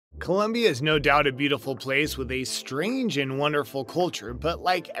Colombia is no doubt a beautiful place with a strange and wonderful culture, but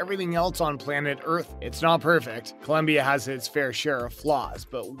like everything else on planet Earth, it's not perfect. Colombia has its fair share of flaws,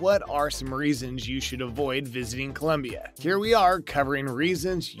 but what are some reasons you should avoid visiting Colombia? Here we are covering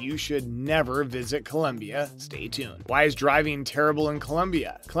reasons you should never visit Colombia. Stay tuned. Why is driving terrible in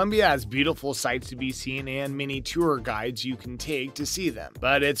Colombia? Colombia has beautiful sights to be seen and many tour guides you can take to see them,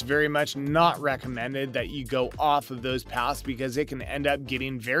 but it's very much not recommended that you go off of those paths because it can end up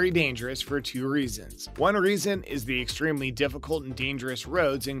getting very dangerous for two reasons. One reason is the extremely difficult and dangerous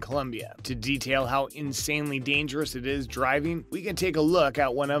roads in Colombia. To detail how insanely dangerous it is driving, we can take a look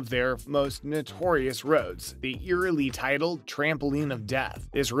at one of their most notorious roads, the eerily titled Trampoline of Death.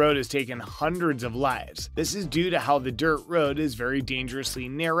 This road has taken hundreds of lives. This is due to how the dirt road is very dangerously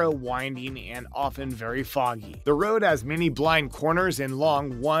narrow, winding, and often very foggy. The road has many blind corners and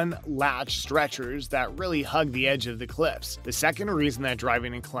long one-latch stretchers that really hug the edge of the cliffs. The second reason that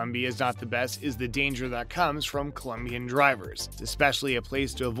driving in Colombia is not the best is the danger that comes from Colombian drivers. It's especially a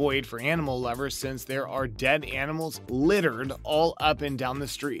place to avoid for animal lovers since there are dead animals littered all up and down the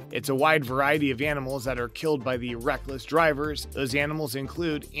street. It's a wide variety of animals that are killed by the reckless drivers. Those animals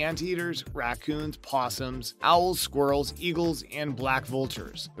include anteaters, raccoons, possums, owls, squirrels, eagles, and black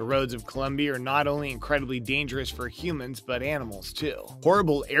vultures. The roads of Colombia are not only incredibly dangerous for humans but animals too.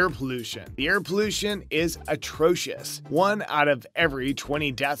 Horrible air pollution. The air pollution is atrocious. 1 out of every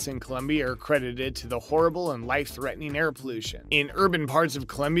 20 deaths in Colombia are credited to the horrible and life-threatening air pollution. In urban parts of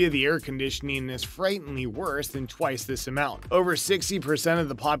Colombia, the air conditioning is frighteningly worse than twice this amount. Over 60% of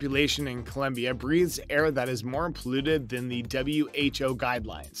the population in Colombia breathes air that is more polluted than the WHO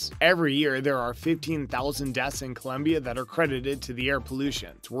guidelines. Every year, there are 15,000 deaths in Colombia that are credited to the air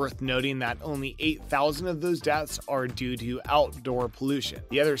pollution. It's worth noting that only 8,000 of those deaths are due to outdoor pollution.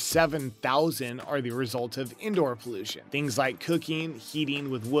 The other 7,000 are the result of indoor pollution, things like cooking, heating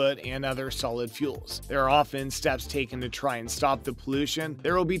with wood, and other solid fuels. There are often steps taken to try and stop the pollution.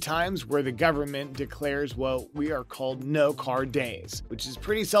 There will be times where the government declares what we are called no-car days, which is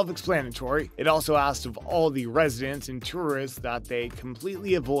pretty self-explanatory. It also asks of all the residents and tourists that they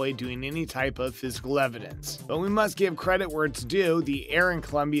completely avoid doing any type of physical evidence. But we must give credit where it's due. The air in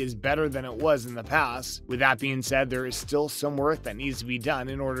Colombia is better than it was in the past. With that being said, there is still some work that needs to be done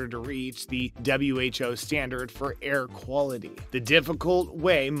in order to reach the WHO standard for air quality. The difficult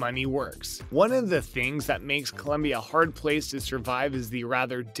way money works. One of the things that makes Colombia a hard place to survive is the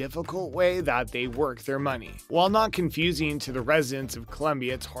rather difficult way that they work their money. While not confusing to the residents of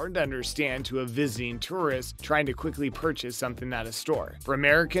Colombia, it's hard to understand to a visiting tourist trying to quickly purchase something at a store. For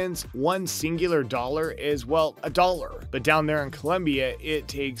Americans, one singular dollar is, well, a dollar. But down there in Colombia, it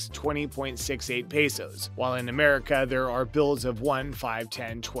takes 20.68 pesos. While in America, there are bills of 1, 5,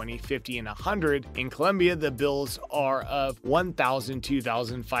 10, 20, 50, and 100. In Colombia, the bills are of 1,000,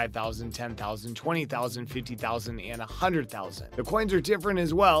 2,000, 5,000, 10,000, 20,000, 50,000, and 100,000. The coins are different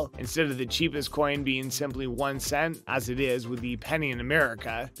as well. Instead of the cheapest coin being simply 1 cent, as it is with the penny in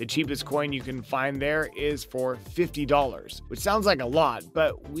America, the cheapest coin you can find there is for $50, which sounds like a lot,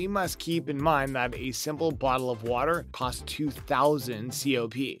 but we must keep in mind that a simple bottle of water costs 2,000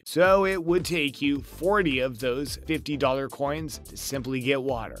 COP. So it would take you 40 of those $50 coins to simply get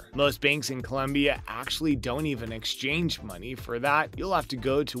water. Most banks in Colombia actually don't even exchange money. For that, you'll have to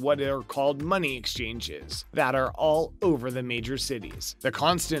go to what are called money exchanges that are all over the major cities. The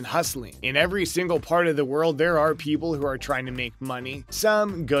constant hustling. In every single part of the world, there are people who are trying to make money.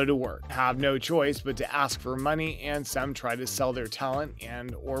 Some go to work, have no choice but to ask for money, and some try to sell their talent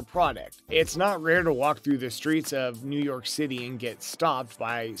and or product. It's not rare to walk through the streets of New York City and get stopped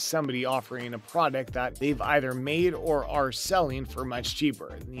by somebody offering a product that they've either made or are selling for much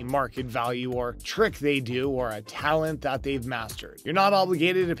cheaper than the market value or trick they do or a talent that they've mastered. You're not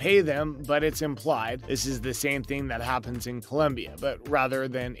obligated to pay them, but it's implied. This is the same thing that happens in Colombia, but rather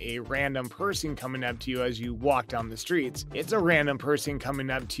than a random person coming up to you as you walk down the streets, it's a random person coming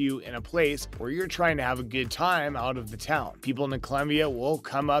up to you in a place where you're trying to have a good time out of the town. People in Colombia will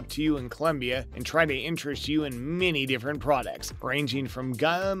come up to you in Colombia and try to interest you in many different products, ranging from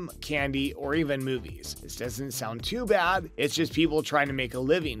gum, candy, or even movies. This doesn't sound too bad. It's just people trying to make a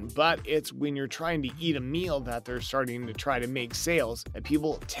living, but it's when you're trying to eat a meal that they're starting to try to make sales that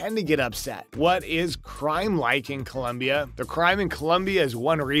people tend to get upset. What is crime like in Colombia? The crime in Colombia is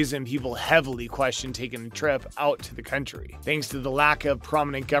one reason people heavily question taking a trip out to the country. Thanks to the lack of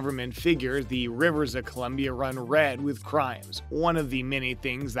prominent government figures, the rivers of Colombia run red with crimes. One of the many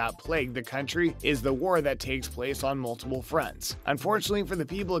things that plague the country is the war that takes place on multiple fronts. Unfortunately for the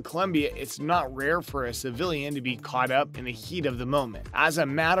people of Colombia, it's not rare for a civilian to be caught up in the heat of the moment. As a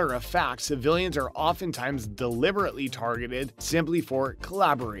matter of fact, civilians are oftentimes deliberately targeted simply for for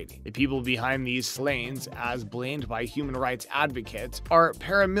collaborating. The people behind these slayings, as blamed by human rights advocates, are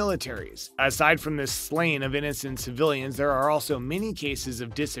paramilitaries. Aside from the slaying of innocent civilians, there are also many cases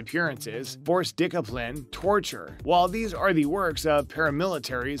of disappearances, forced discipline, torture. While these are the works of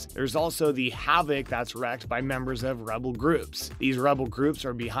paramilitaries, there's also the havoc that's wreaked by members of rebel groups. These rebel groups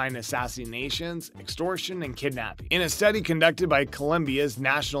are behind assassinations, extortion, and kidnapping. In a study conducted by Colombia's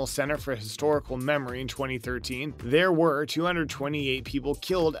National Center for Historical Memory in 2013, there were 228 people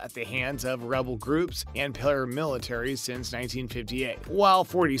killed at the hands of rebel groups and paramilitaries since 1958, while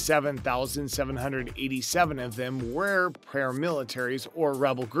 47,787 of them were paramilitaries or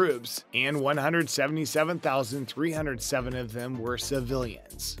rebel groups, and 177,307 of them were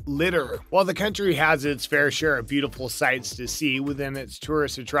civilians. Litter. While the country has its fair share of beautiful sights to see within its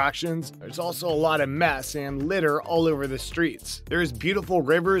tourist attractions, there's also a lot of mess and litter all over the streets. There's beautiful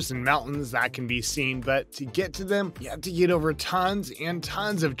rivers and mountains that can be seen, but to get to them, you have to get over tons and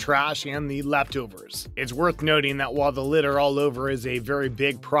tons of trash and the leftovers. It's worth noting that while the litter all over is a very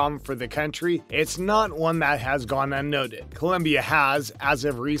big problem for the country, it's not one that has gone unnoted. Colombia has, as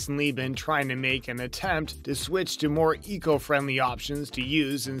of recently, been trying to make an attempt to switch to more eco-friendly options to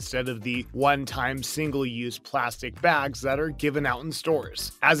use instead of the one-time single-use plastic bags that are given out in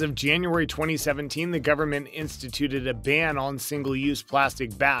stores. As of January 2017, the government instituted a ban on single-use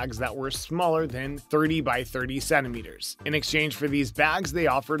plastic bags that were smaller than 30 by 30 centimeters. In exchange for these bags, they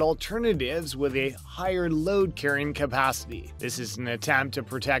offered alternatives with a higher load-carrying capacity. This is an attempt to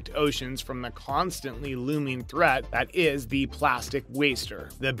protect oceans from the constantly looming threat that is the plastic waster.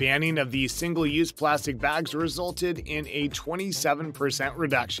 The banning of these single-use plastic bags resulted in a 27%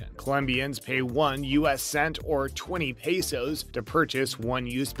 reduction. Colombians pay 1 US cent or 20 pesos to purchase one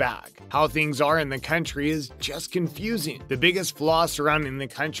used bag. How things are in the country is just confusing. The biggest flaw surrounding the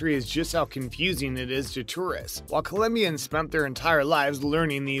country is just how confusing it is to tourists. While Colombians spent their entire lives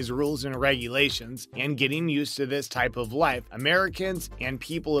learning these rules and regulations and getting used to this type of life, Americans and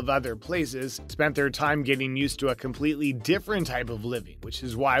people of other places spent their time getting used to a completely different type of living, which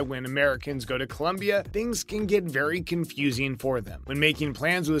is why when Americans go to Colombia, things can get very confusing for them. When making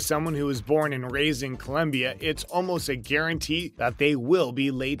plans with someone who was born and raised in Colombia, it's almost a guarantee that they will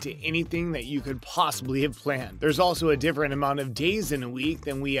be late to anything that you could possibly have planned. There's also a different amount of days in a week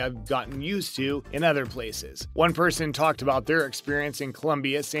than we have gotten used to in other places. One person talked about their experience in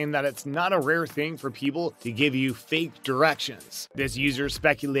Colombia, saying that it's not a rare thing for people to give you fake directions. This user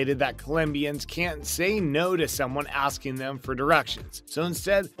speculated that Colombians can't say no to someone asking them for directions, so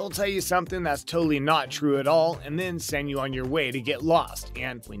instead they'll tell you something that's totally not true at all and then send you on your way to get lost,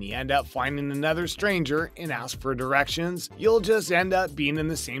 and when you end up finding another stranger and ask for directions, you'll just end up being in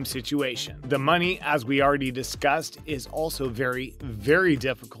the same situation. The money, as we already discussed, is also very, very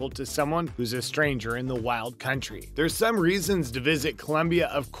difficult to someone who's a stranger in the wild country. There's some reasons to visit Colombia,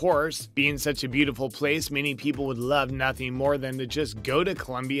 of course. Being such a beautiful place, many people would love nothing more than to just go to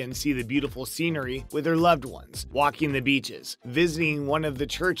Colombia and see the beautiful scenery with their loved ones, walking the beaches, visiting one of the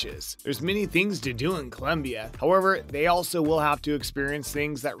churches. There's many things to do in Colombia. However, they also will have to experience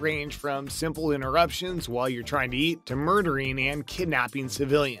things that range from simple interruptions while you're trying to eat to murdering and kidnapping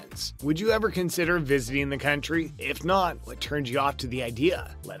civilians. Would you ever consider visiting the country? If not, what turned you off to the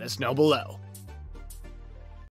idea? Let us know below.